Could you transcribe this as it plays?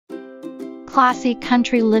classy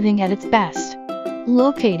country living at its best.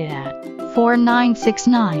 Located at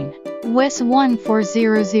 4969 West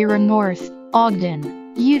 1400 North,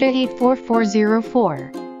 Ogden, Utah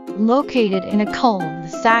 84404. Located in a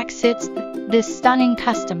cul-de-sac sits this stunning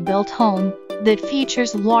custom-built home that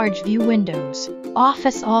features large view windows,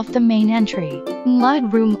 office off the main entry,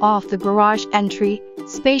 mudroom off the garage entry,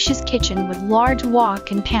 spacious kitchen with large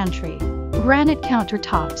walk-in pantry, granite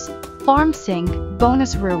countertops, farm sink,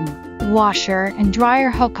 bonus room, washer and dryer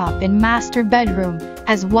hookup in master bedroom,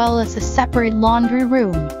 as well as a separate laundry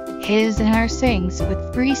room, his and her sinks with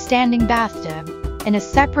freestanding bathtub, and a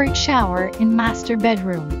separate shower in master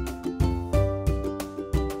bedroom.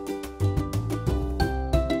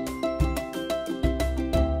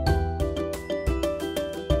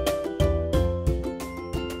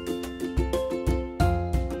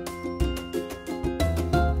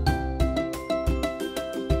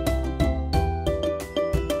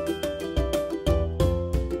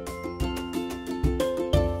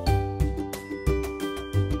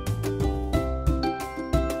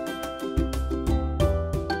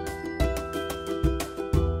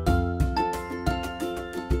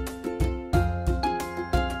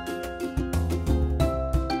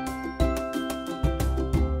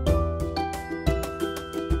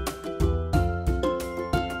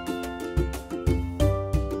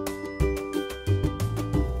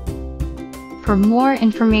 For more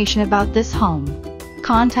information about this home,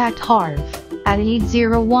 contact Harv at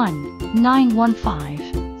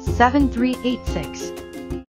 801-915-7386.